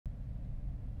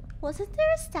Wasn't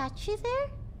there a statue there?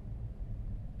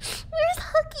 Where's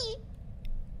Huggy?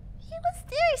 He was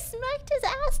there. I smacked his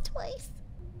ass twice.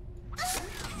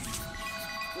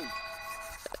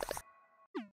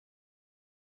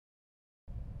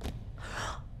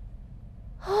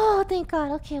 Oh, thank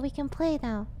God. Okay, we can play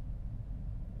now.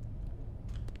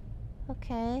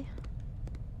 Okay.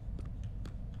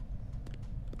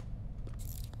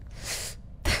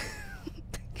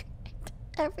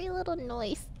 Every little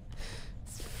noise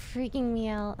is freaking me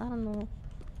out. I don't know.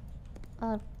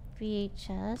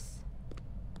 VHS.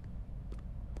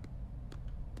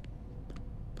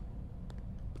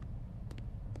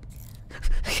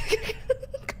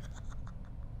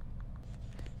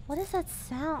 What is that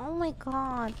sound? Oh my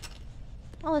God.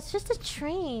 Oh, it's just a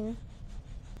train.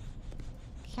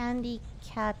 Candy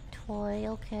cat toy.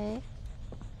 Okay.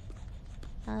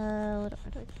 Where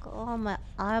do I go? Oh, my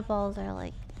eyeballs are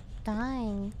like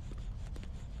dying.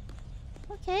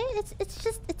 Okay,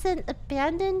 it's an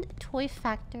abandoned toy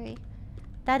factory.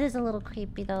 That is a little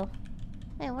creepy though.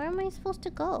 Hey, where am I supposed to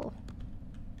go?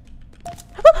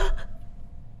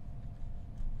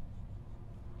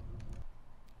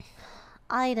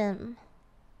 Item.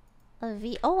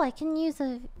 Oh, I can use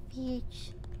a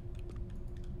VH.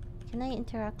 Can I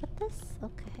interact with this?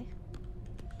 Okay.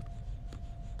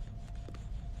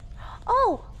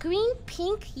 Oh, green,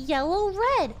 pink, yellow,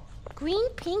 red. Green,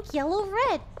 pink, yellow,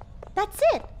 red. That's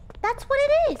it. That's what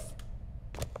it is.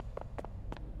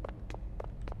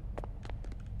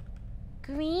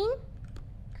 Green,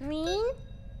 green,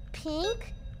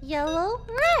 pink, yellow,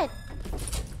 red.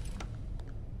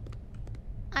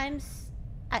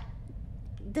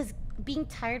 Does being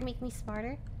tired make me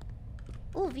smarter?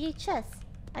 Oh, VHS.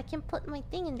 I can put my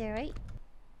thing in there, right?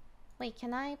 Wait,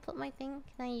 can I put my thing?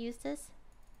 Can I use this?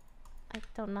 I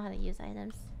don't know how to use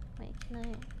items. Wait, can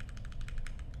I?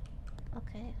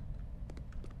 Okay.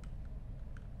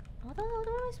 What am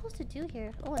I supposed to do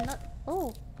here? Oh, not.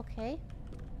 Oh, okay.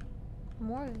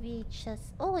 More VHS.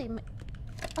 Oh, wait.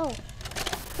 Oh.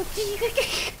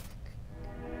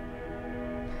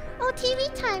 Oh,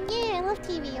 TV time. Yeah, I love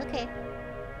TV. Okay.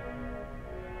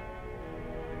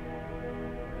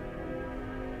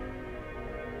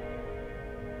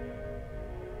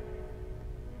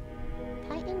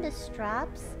 Tighten the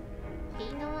straps. Okay,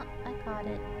 you know what? I got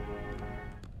it.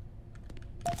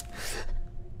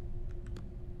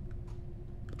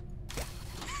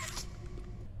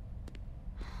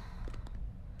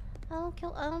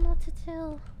 I don't know what to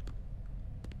do.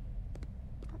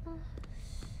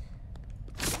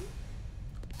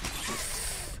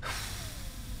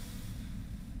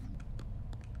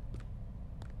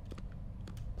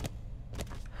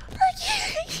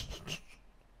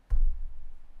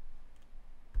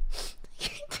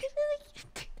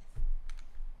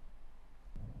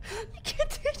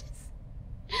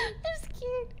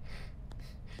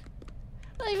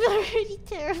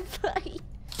 Terrified.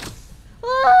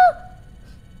 Oh!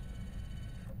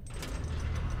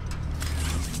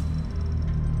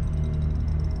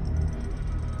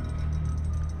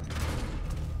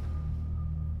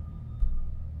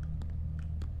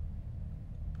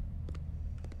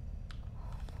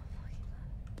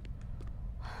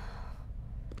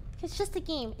 It's just a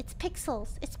game. It's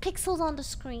pixels. It's pixels on the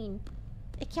screen.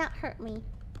 It can't hurt me.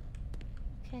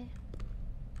 Okay.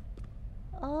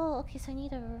 Oh, okay, so I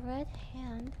need a red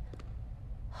hand.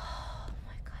 Oh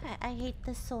my God, I hate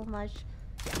this so much.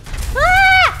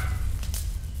 Ah!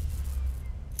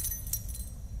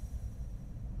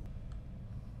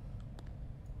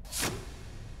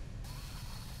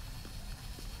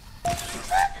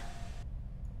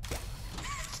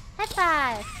 High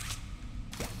five!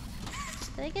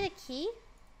 Did I get a key?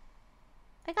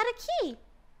 I got a key!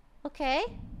 Okay.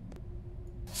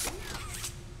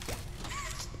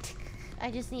 I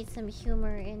just need some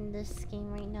humor in this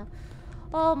game right now.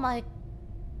 Oh my...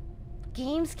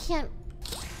 Games can't...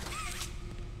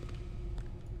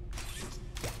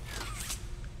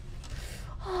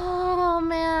 Oh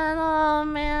man, oh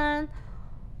man.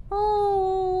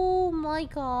 Oh my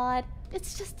God.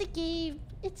 It's just a game.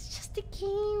 It's just a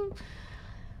game.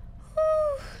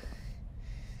 Whew.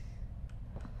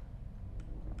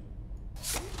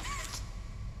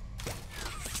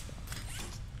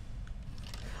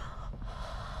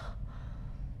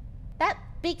 That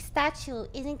big statue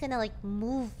isn't gonna like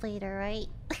move later, right?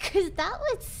 Because that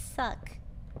would suck.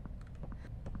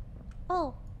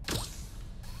 Oh.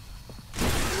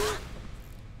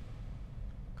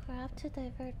 Grab to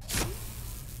divert.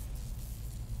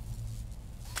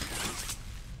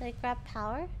 Did I grab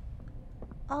power?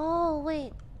 Oh,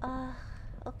 wait.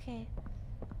 Okay.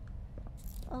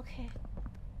 Okay.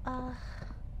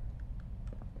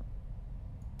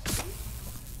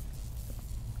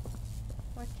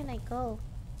 Where can I go?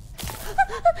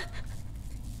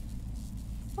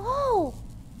 Oh!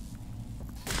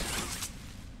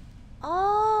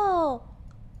 Oh!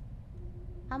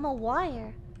 I'm a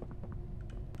wire.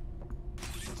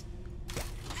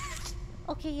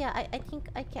 Okay, yeah, I think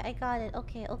I got it.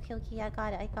 Okay, yeah, I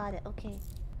got it, okay.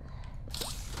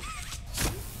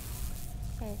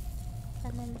 Okay,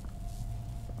 and then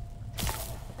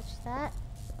touch that.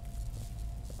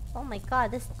 Oh my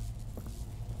god, this...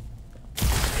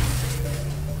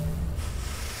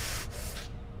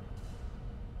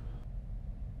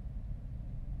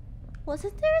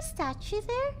 Wasn't there a statue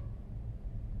there?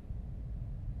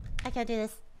 I can't do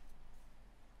this.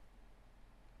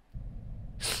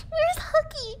 Where's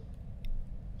Huggy?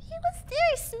 He was there,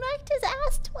 I smacked his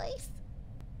ass twice.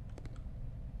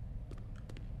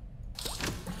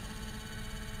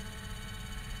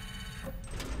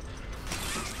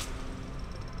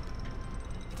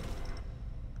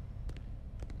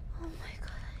 Oh my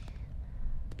god.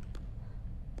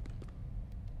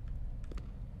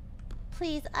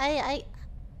 Please, I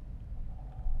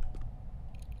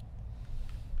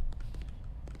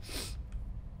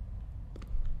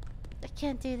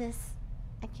can't do this.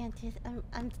 I can't do this.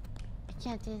 I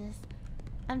can't do this.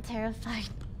 I'm terrified.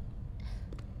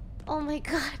 Oh my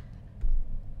god.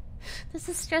 This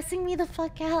is stressing me the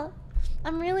fuck out.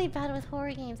 I'm really bad with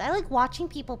horror games. I like watching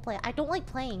people play. I don't like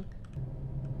playing.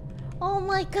 Oh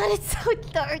my god, it's so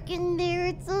dark in there.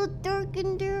 It's so dark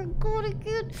in there. God, I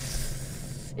can't.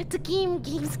 It's a game.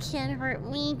 Games can't hurt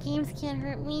me. Games can't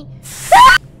hurt me.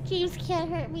 Games can't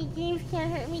hurt me. Games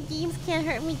can't hurt me. Games can't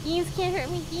hurt me. Games can't hurt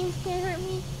me. Games can't hurt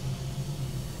me.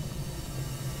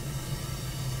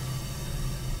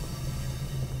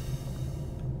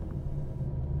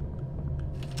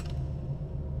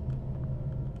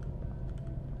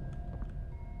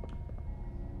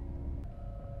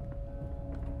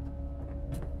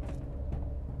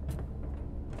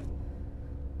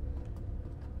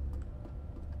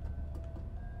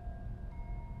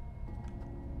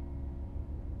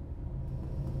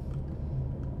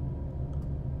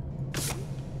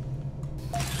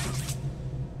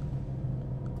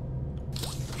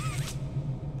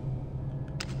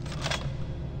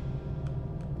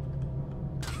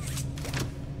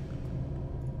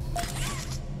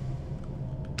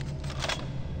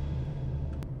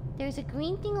 There's a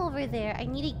green thing over there. I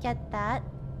need to get that.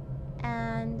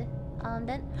 And,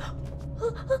 then...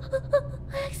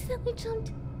 I accidentally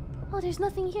jumped. Oh, there's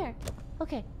nothing here.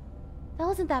 Okay. That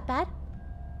wasn't that bad.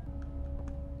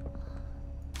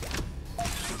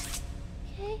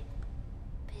 Okay.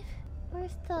 Babe,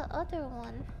 where's the other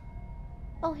one?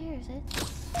 Oh, here's it.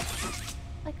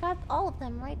 I got all of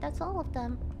them, right? That's all of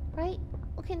them, right?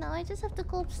 Okay, now I just have to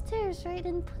go upstairs, right?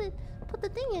 And put the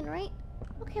thing in, right?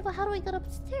 Okay, but how do I get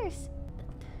upstairs?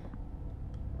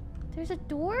 There's a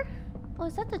door? Oh,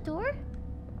 is that the door?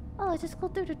 Oh, I just go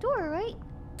through the door, right?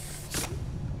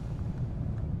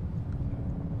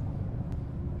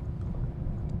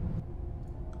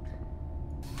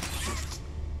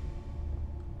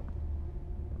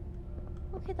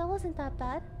 Okay, that wasn't that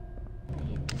bad. I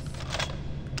hate this.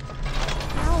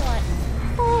 Now what?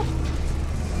 Oh!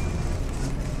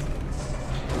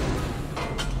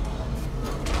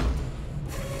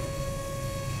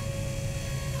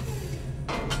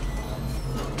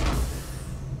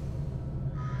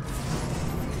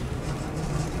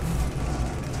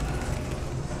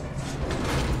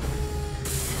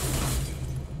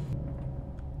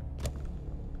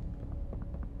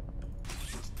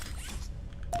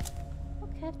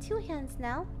 I have two hands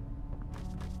now.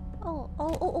 Oh.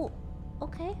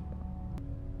 Okay.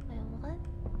 Wait, what?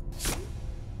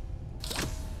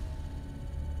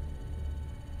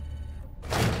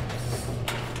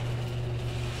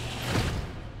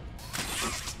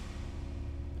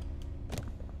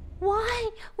 Why?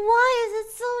 Why is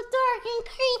it so dark and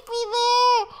creepy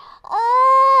there?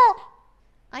 Ah!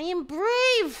 I am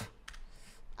brave!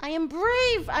 I am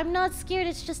brave! I'm not scared,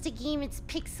 it's just a game. It's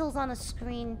pixels on a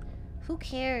screen. Who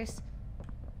cares?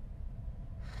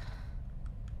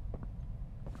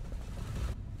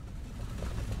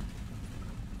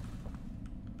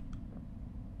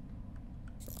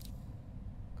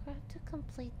 Grab to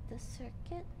complete the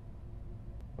circuit.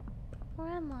 Where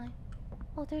am I?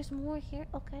 Oh, there's more here?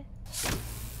 Okay.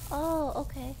 Oh,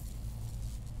 okay.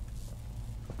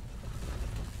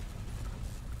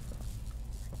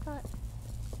 I thought...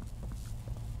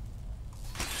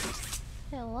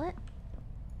 Yeah, what?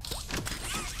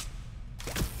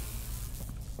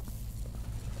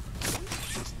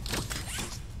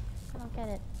 I don't get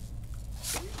it.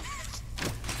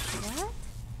 What?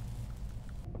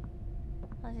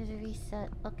 I need to reset.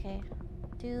 Okay.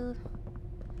 Do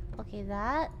Okay,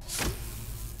 that.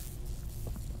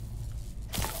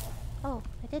 Oh,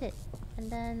 I did it. And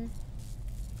then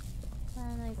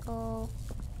I go.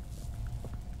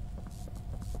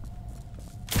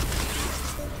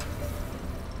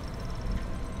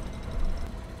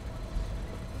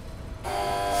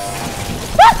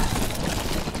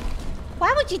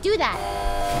 Why would you do that?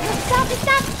 No,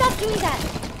 stop doing that.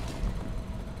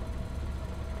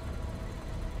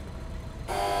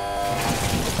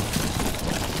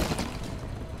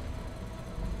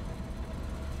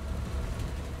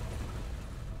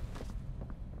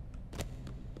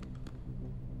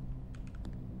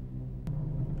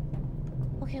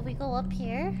 Okay, we go up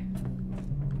here.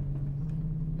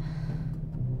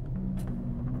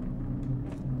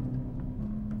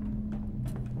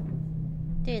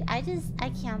 Dude, I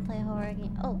can't play horror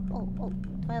games. Oh.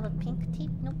 Do I have a pink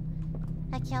tape? Nope.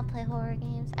 I can't play horror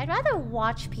games. I'd rather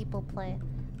watch people play.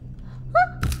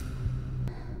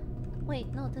 Wait,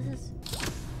 no, this is...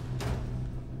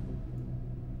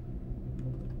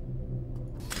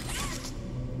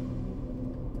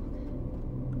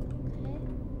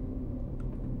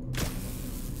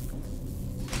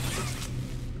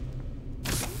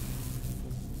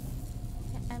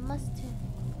 I must do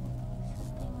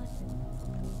something with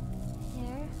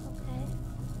here. Okay.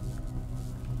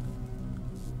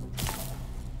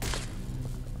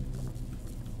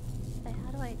 Wait,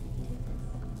 how do I do this?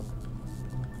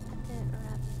 Have to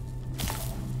wrap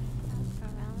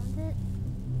around it.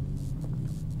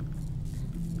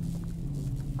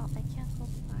 Oh, I can't go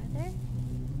farther.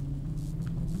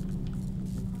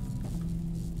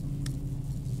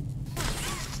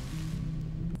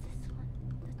 This one.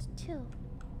 That's two.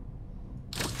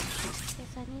 Okay,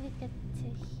 so I need to get to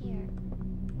here.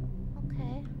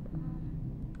 Okay.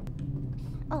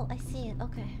 Oh, I see it.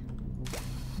 Okay.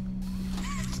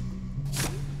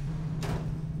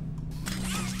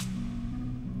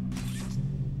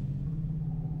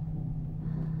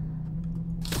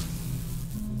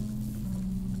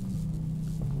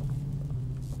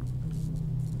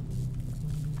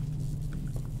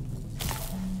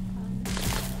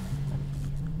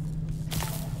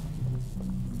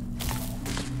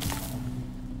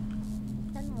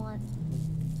 Then what?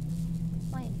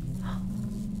 Wait.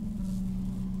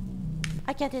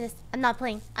 I can't do this. I'm not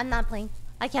playing.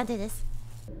 I can't do this.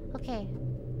 Okay.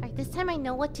 Alright, this time I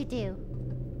know what to do.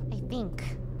 I think.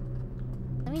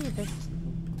 Let me do this.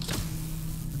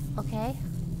 Okay.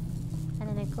 And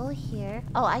then I go here.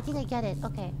 Oh, I think I get it.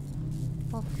 Okay.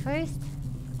 Well, first,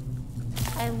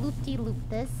 I loop-de-loop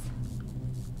this.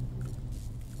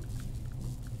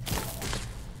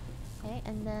 Okay,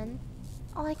 and then...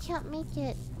 Oh, I can't make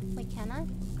it. Wait, can I?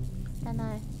 Then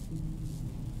I...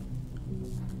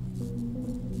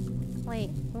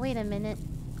 Wait a minute.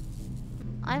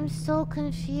 I'm so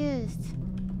confused.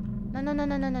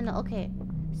 No. Okay.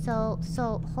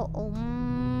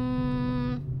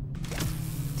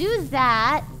 Do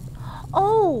that.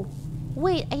 Oh,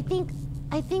 wait. I think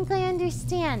I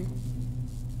understand.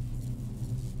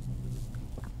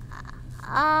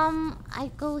 I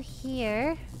go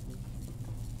here,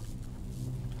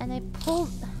 and I pull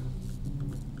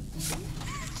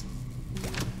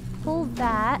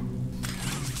that.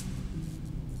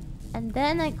 And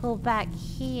then I go back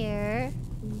here.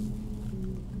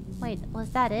 Wait, was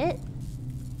that it?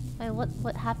 Wait,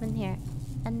 what happened here?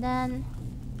 And then...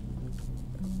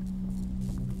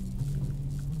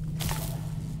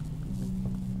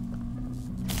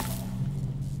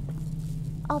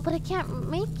 Oh, but I can't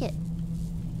make it.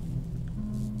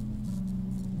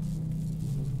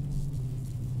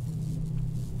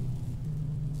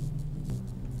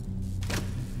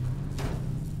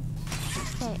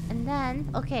 Okay, and then...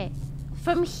 Okay,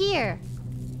 from here.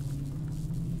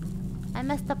 I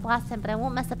messed up last time, but I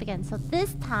won't mess up again. So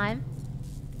this time...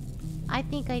 I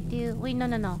think I do... Wait,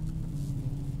 no.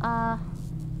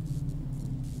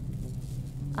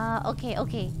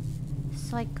 Okay.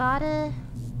 So I gotta...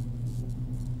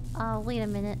 wait a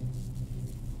minute.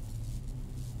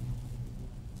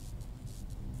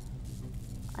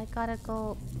 I gotta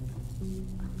go...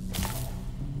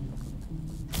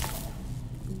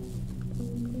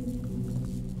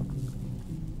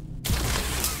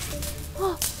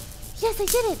 Oh! Yes, I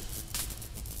did it!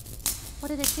 What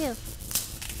did it do?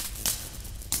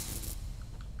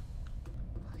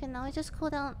 Okay, now I just go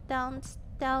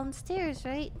downstairs,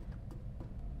 right?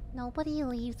 Nobody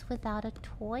leaves without a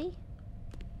toy?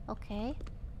 Okay.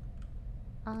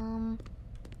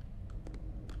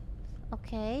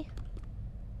 Okay.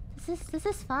 This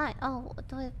is fine. Oh,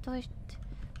 do I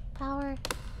power?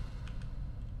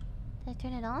 Did I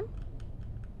turn it on?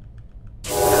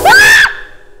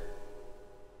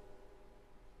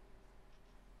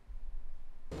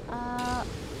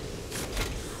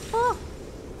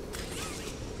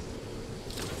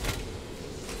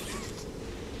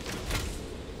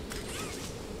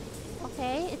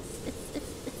 Okay,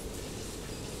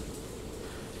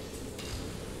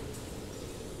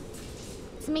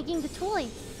 it's making the toy.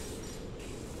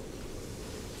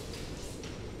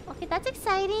 Okay, that's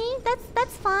exciting.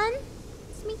 That's fun.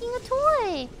 It's making a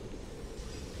toy.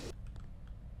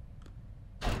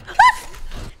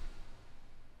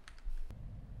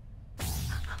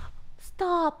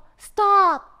 Stop!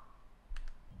 Stop!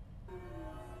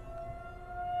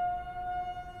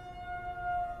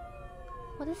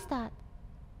 What is that?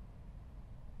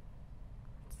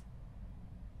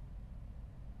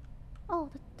 Oh,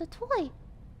 the toy.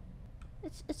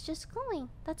 It's just going.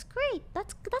 That's great.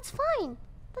 That's fine.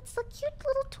 That's a cute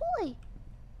little toy.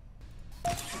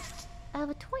 I have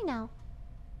a toy now.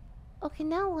 Okay,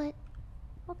 now what?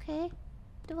 Okay.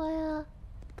 Do I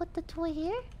put the toy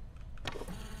here?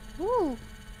 Ooh.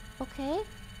 Okay.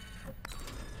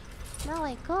 Now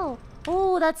I go.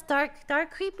 Oh, that's dark,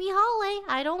 creepy hallway.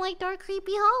 I don't like dark,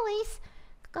 creepy hallways.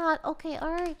 God, okay,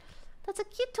 alright. That's a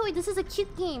cute toy. This is a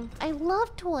cute game. I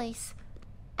love toys.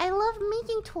 I love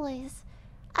making toys.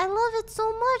 I love it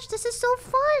so much. This is so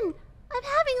fun. I'm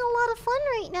having a lot of fun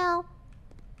right now.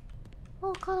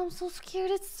 Oh god, I'm so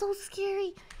scared. It's so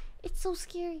scary. It's so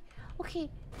scary. Okay.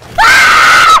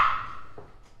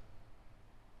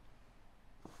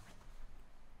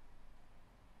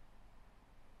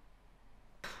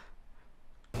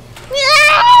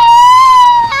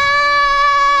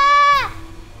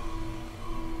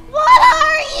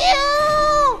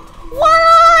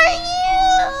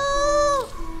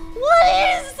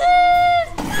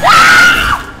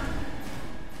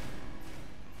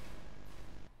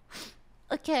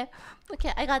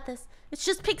 Okay, I got this. It's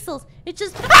just pixels. It's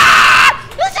just It's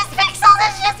just pixels.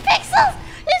 It's just pixels.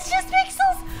 It's just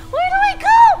pixels. Where do I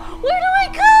go? Where do I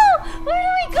go? Where do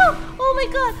I go? Oh my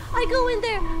god! I go in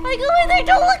there. I go in there.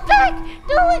 Don't look back.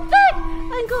 Don't look back.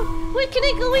 I'm go. Wait, can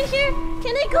I go in here?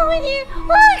 Can I go in here?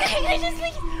 Oh, I just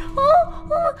make it.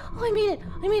 Oh, I made it.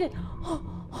 I made it.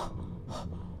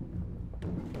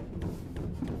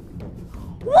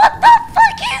 What the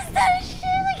fuck is that shit? I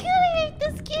hate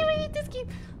this game. I hate this game.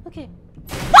 Okay.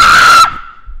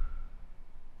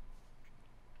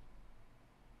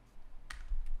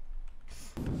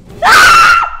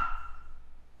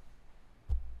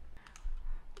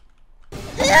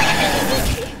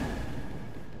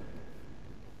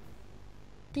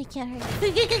 They can't hurt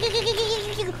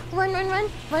you. Run, run, run.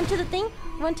 Run to the thing.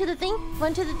 Run to the thing.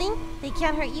 Run to the thing. They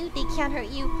can't hurt you. They can't hurt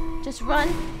you. Just run.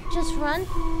 Just run.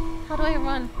 How do I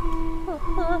run?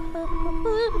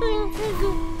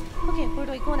 Okay, where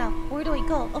do I go now? Where do I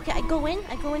go? Okay, I go in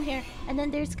here, and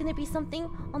then there's gonna be something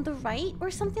on the right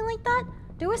or something like that.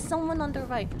 There was someone on the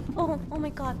right. Oh my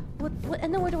god. What,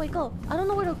 and then where do I go? I don't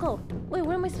know where to go. Wait,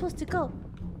 where am I supposed to go?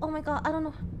 Oh my god, I don't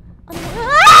know. I don't know.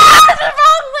 Ah! The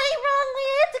wrong way, wrong way.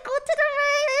 I have to go to the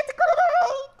right. I have to go to the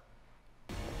right.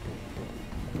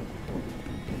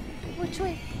 Which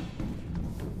way?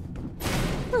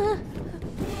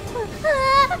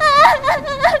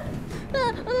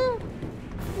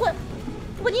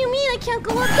 What do you mean I can't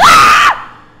go up?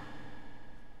 Ah!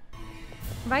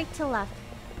 Right to left.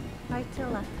 Right to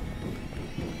left.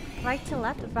 Right to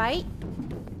left. Right.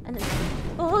 And then...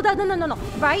 Oh, no.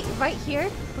 Right here.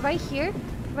 Right here.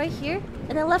 Right here.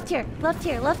 And then left here. Left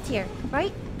here. Left here.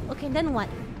 Right? Okay, then what?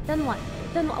 Then what?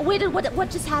 Then what? Wait, what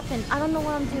just happened? I don't know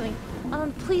what I'm doing.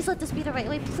 Please let this be the right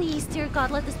way. Please, dear God,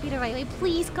 let this be the right way.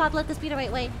 Please, God, let this be the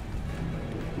right way.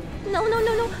 No,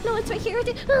 it's right here.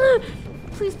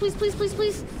 Please.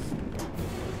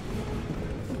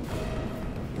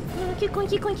 No, keep going.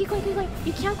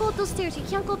 You can't go up those stairs. You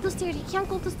can't go up those stairs.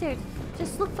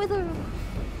 Just look for the...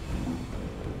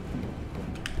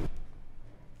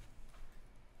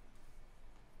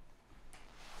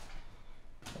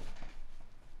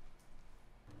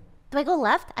 Do I go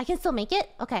left? I can still make it?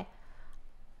 Okay.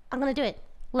 I'm gonna do it.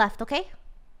 Left, okay?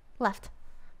 Left.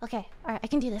 Okay, alright, I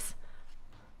can do this.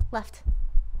 Left.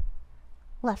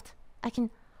 I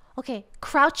can... Okay,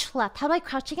 crouch left. How do I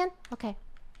crouch again? Okay.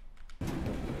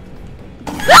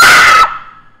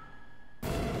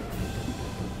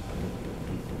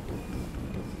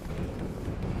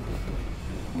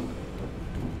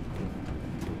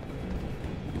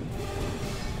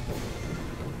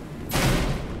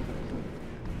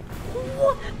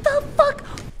 What the fuck?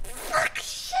 Fuck,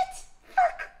 shit!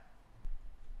 Fuck!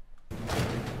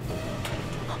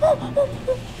 Oh.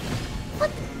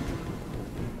 What?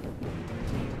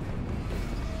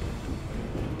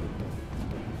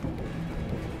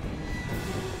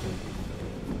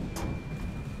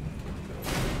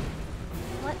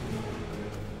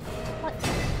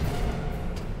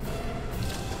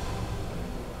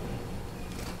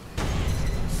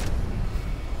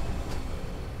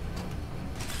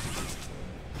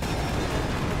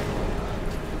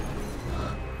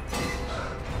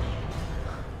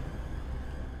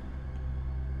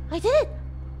 did it!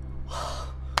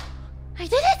 I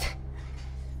did it!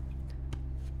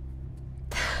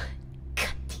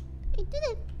 God, I did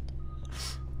it!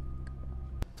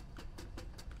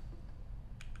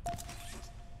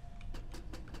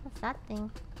 What's that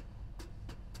thing?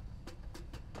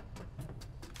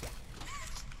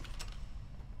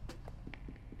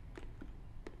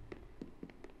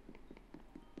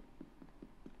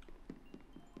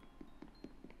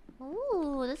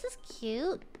 Ooh, this is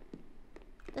cute.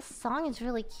 This song is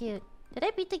really cute. Did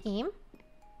I beat the game?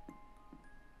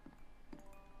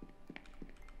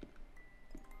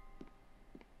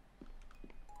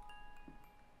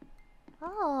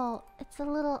 Oh, it's a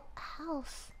little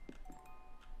house.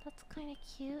 That's kind of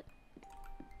cute.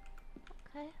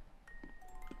 Okay.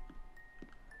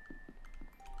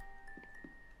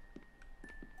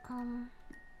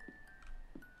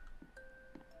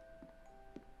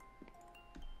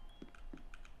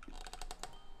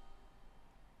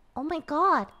 Oh my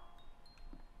god.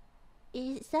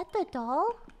 Is that the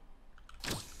doll?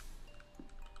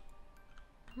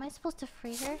 Am I supposed to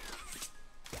free her?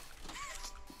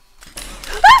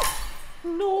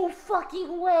 No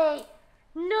fucking way!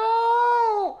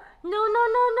 No! No, no,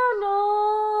 no, no,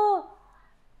 no!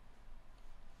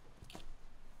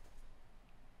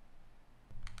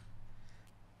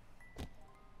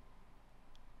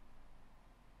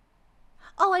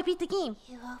 Oh, I beat the game.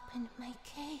 You opened my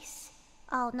case.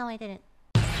 Oh, no, I didn't.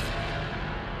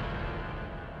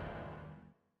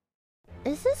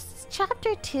 Is this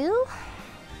chapter 2?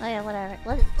 Oh yeah, whatever.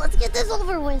 Let's get this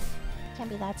over with. Can't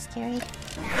be that scary.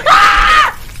 Ah!